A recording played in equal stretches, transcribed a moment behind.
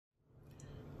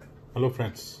Hello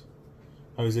friends,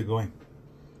 how is it going?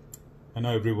 I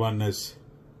know everyone is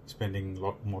spending a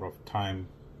lot more of time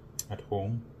at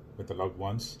home with the loved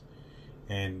ones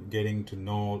and getting to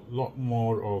know a lot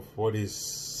more of what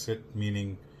is it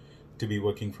meaning to be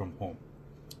working from home.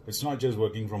 It's not just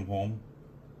working from home,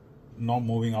 not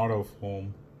moving out of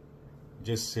home,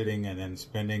 just sitting and then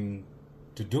spending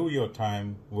to do your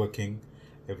time working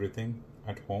everything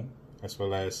at home, as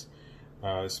well as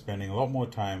spending a lot more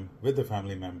time with the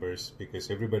family members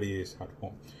because everybody is at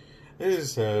home. It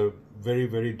is a very,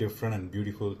 very different and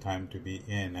beautiful time to be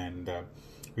in, and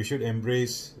we should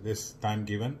embrace this time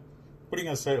given, putting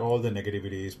aside all the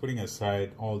negativities, putting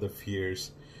aside all the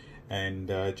fears, and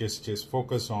just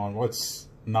focus on what's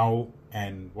now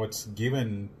and what's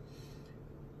given,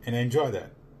 and enjoy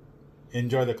that.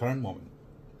 Enjoy the current moment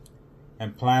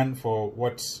and plan for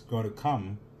what's going to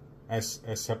come as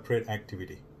a separate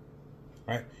activity.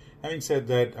 Right. Having said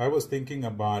that, I was thinking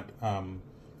about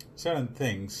certain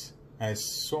things as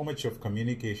so much of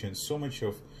communication, so much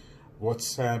of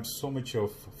WhatsApp, so much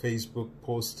of Facebook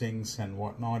postings and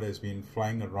whatnot has been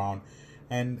flying around,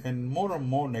 and more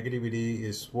negativity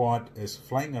is what is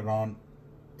flying around.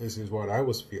 This is what I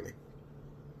was feeling,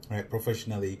 right,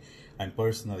 professionally and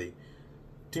personally.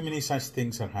 Too many such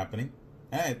things are happening,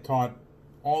 and I thought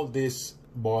all this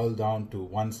boiled down to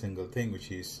one single thing,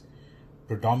 which is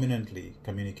predominantly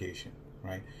communication,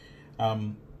 right?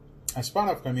 As part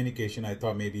of communication, I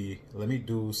thought maybe let me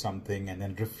do something and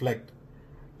then reflect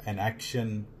an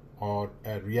action or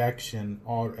a reaction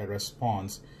or a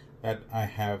response that I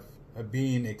have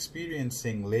been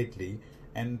experiencing lately,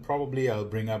 and probably I'll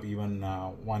bring up even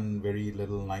one very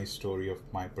little nice story of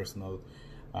my personal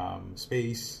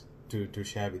space to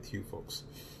share with you folks.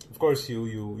 Of course,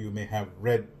 you may have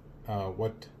read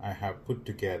what I have put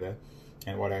together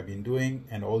and what I've been doing,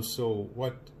 and also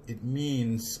what it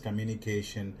means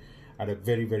communication at a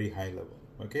very, very high level.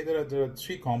 Okay, there are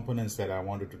three components that I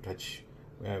wanted to touch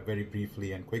very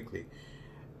briefly and quickly.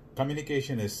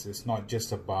 Communication is not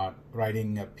just about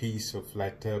writing a piece of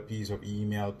letter, piece of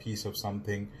email, piece of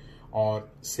something, or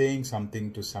saying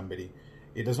something to somebody.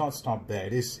 It does not stop there.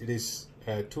 It is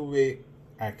a two-way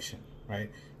action, right?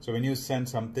 So when you send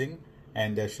something,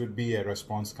 and there should be a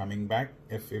response coming back.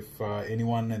 If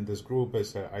anyone in this group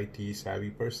is an IT savvy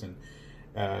person,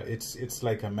 it's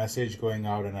like a message going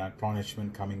out and an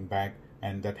acknowledgement coming back,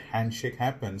 and that handshake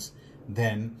happens,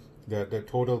 then the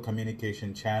total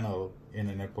communication channel in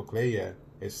a network layer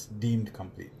is deemed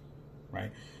complete,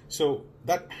 right? So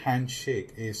that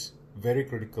handshake is very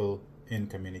critical in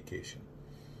communication.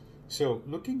 So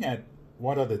looking at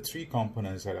what are the three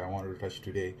components that I want to touch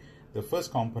today, the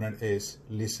first component is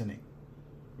listening.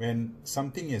 When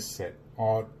something is said,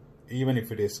 or even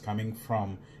if it is coming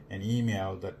from an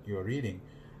email that you're reading,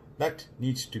 that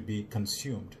needs to be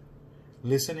consumed.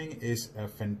 Listening is a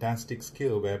fantastic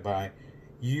skill whereby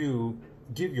you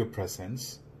give your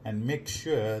presence and make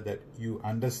sure that you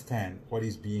understand what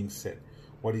is being said,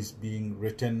 what is being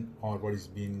written, or what is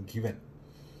being given.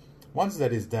 Once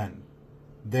that is done,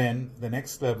 then the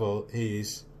next level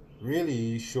is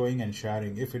really showing and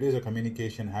sharing. If it is a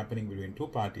communication happening between two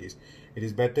parties, it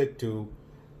is better to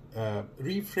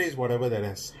rephrase whatever that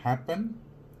has happened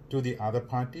to the other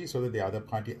party, so that the other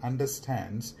party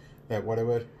understands that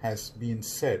whatever has been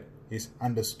said is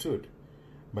understood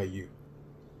by you.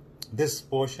 This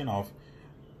portion of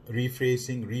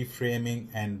rephrasing, reframing,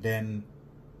 and then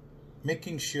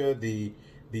making sure the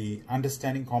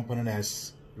understanding component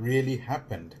has really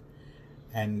happened,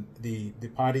 and the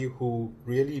party who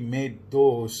really made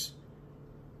those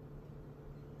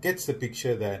gets the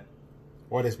picture that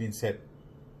what has been said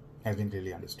has been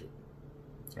really understood,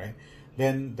 right?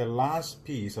 Then the last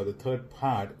piece, or the third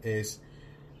part, is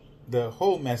the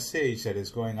whole message that is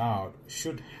going out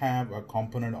should have a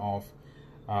component of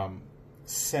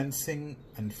sensing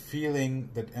and feeling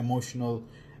that emotional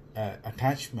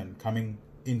attachment coming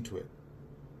into it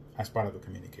as part of the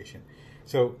communication.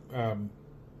 So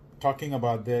talking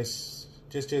about this,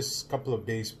 just a couple of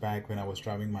days back when I was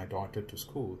driving my daughter to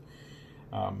school,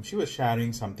 she was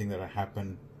sharing something that had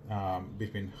happened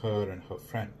between her and her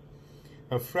friend.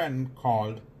 Her friend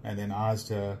called and then asked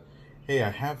her, "Hey, I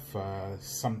have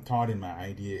some thought in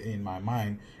my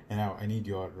mind, and I need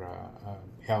your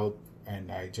help,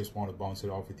 and I just want to bounce it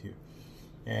off with you."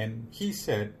 And he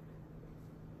said,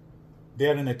 they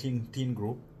are in a teen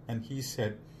group, and he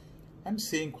said, "I'm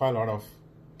seeing quite a lot of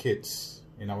kids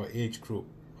in our age group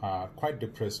quite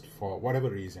depressed for whatever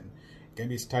reason. It can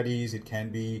be studies, it can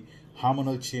be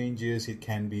hormonal changes, it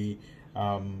can be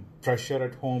pressure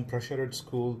at home, pressure at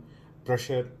school,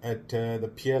 pressure at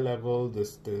the peer level,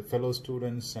 the fellow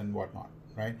students and whatnot,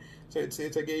 right? So it's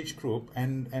a age group,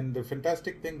 and the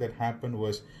fantastic thing that happened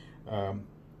was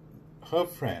her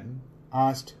friend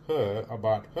asked her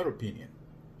about her opinion.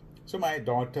 So my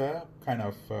daughter kind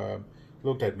of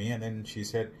looked at me, and then she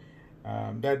said,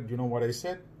 Dad, you know what I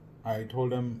said? I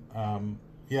told him,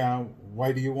 yeah,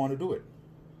 why do you want to do it?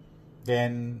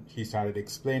 Then he started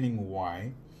explaining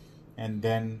why, and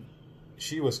then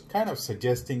she was kind of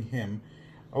suggesting him,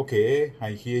 okay,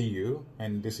 I hear you,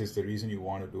 and this is the reason you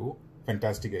want to do.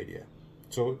 Fantastic idea.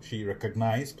 So she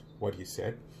recognized what he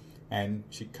said, and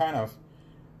she kind of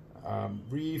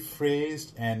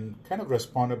rephrased and kind of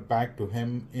responded back to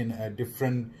him in a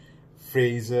different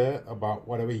phraser about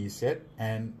whatever he said,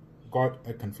 and got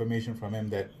a confirmation from him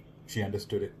that she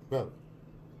understood it well.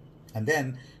 And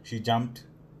then she jumped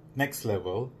next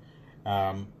level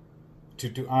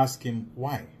to ask him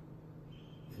why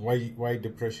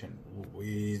depression.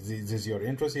 Is this your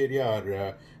interest area,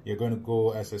 or you're going to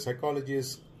go as a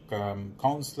psychologist,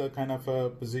 counselor kind of a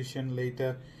position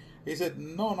later? He said,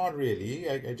 no, not really.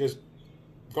 I just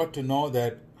got to know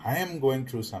that I am going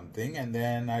through something, and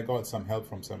then I got some help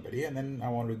from somebody, and then I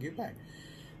want to give back.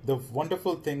 The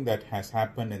wonderful thing that has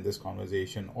happened in this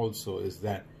conversation also is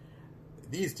that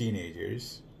these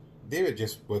teenagers, they were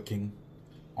just working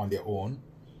on their own.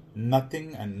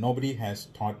 Nothing and nobody has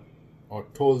taught or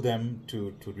told them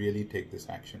to really take this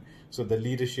action. So the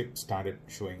leadership started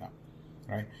showing up,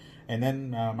 right? And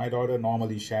then my daughter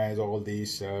normally shares all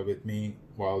these with me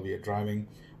while we are driving,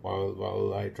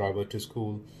 while I drive her to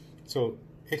school. So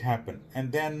it happened.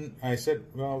 And then I said,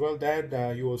 well,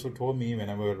 Dad, you also told me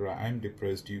whenever I'm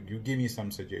depressed, you give me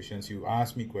some suggestions, you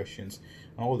ask me questions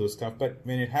and all those stuff. But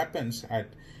when it happens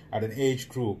at an age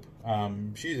group,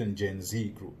 she's in Gen Z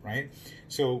group, right?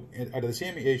 So at the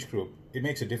same age group, it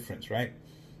makes a difference, right?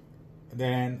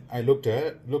 Then I looked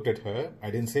at her,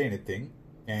 I didn't say anything,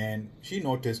 and she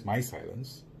noticed my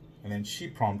silence, and then she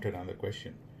prompted another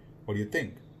question. What do you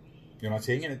think? You're not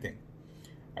saying anything.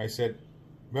 I said,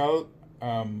 well,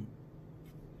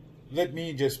 let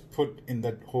me just put in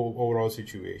that whole overall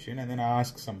situation, and then I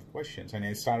asked some questions, and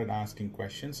I started asking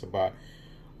questions about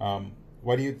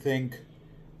what do you think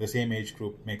the same age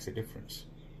group makes a difference?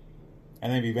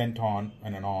 And then we went on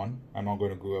and on. I'm not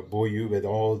going to bore you with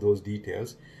all those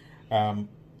details. And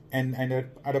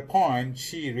at a point,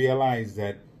 she realized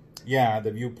that, yeah,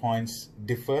 the viewpoints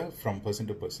differ from person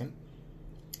to person.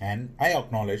 And I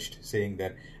acknowledged, saying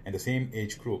that in the same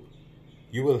age group,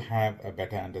 you will have a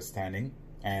better understanding.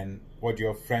 And what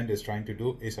your friend is trying to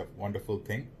do is a wonderful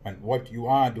thing. And what you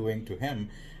are doing to him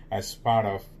as part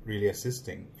of really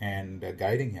assisting and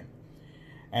guiding him.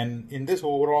 And in this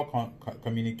overall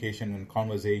communication and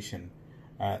conversation,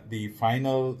 the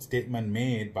final statement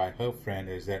made by her friend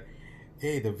is that,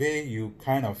 hey, the way you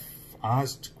kind of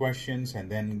asked questions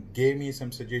and then gave me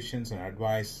some suggestions and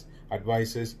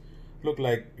advices, look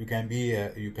like you can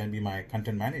be my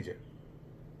content manager,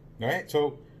 right?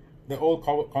 So the whole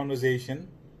conversation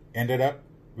ended up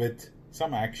with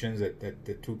some actions that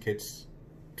the two kids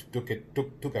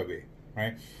took away,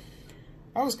 right?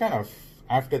 I was kind of,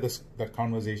 after that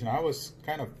conversation, I was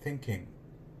kind of thinking,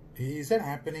 is that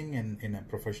happening in a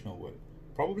professional world?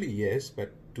 Probably yes,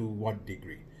 but to what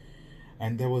degree?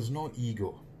 And there was no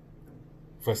ego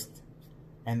first,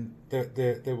 and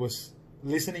there was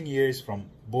listening ears from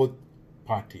both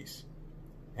parties,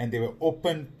 and they were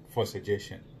open for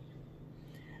suggestion,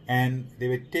 and they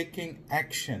were taking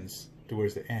actions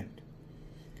towards the end,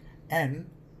 and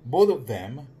both of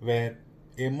them were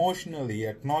emotionally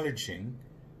acknowledging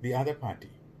the other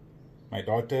party. My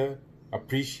daughter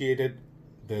appreciated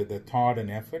the thought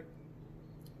and effort.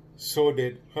 So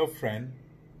did her friend,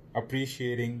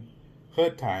 appreciating her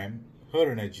time,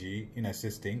 her energy in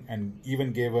assisting, and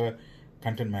even gave her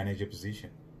content manager position.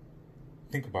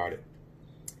 Think about it.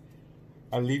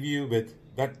 I'll leave you with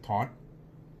that thought.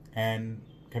 And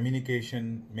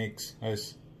communication makes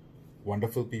us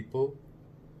wonderful people.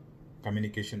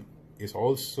 Communication is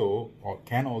also, or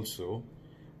can also,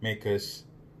 make us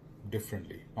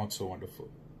differently, not so wonderful.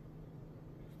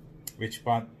 Which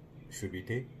path should we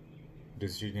take?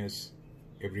 Decision is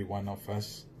every one of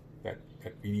us that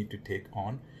we need to take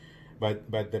on. But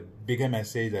the bigger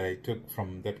message that I took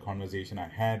from that conversation I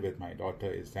had with my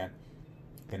daughter is that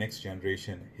the next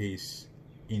generation is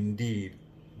indeed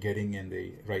getting in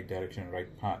the right direction,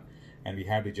 right path, and we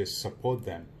have to just support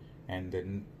them, and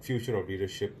the future of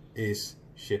leadership is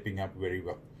shaping up very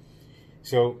well.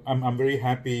 So I'm very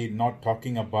happy not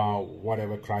talking about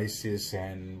whatever crisis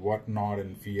and whatnot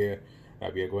and fear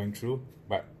that we are going through,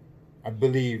 but I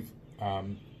believe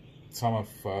some of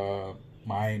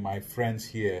my friends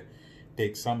here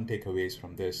take some takeaways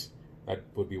from this. That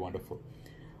would be wonderful.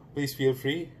 please feel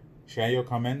free, share your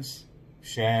comments,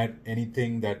 share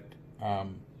anything that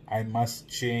I must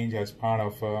change as part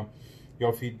of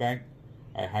your feedback.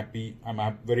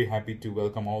 I'm very happy to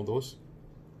welcome all those.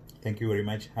 Thank you very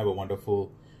much. Have a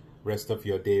wonderful rest of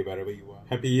your day wherever you are.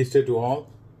 Happy Easter to all.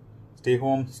 Stay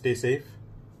home, stay safe.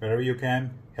 Wherever you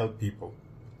can, help people.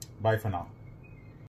 Bye for now.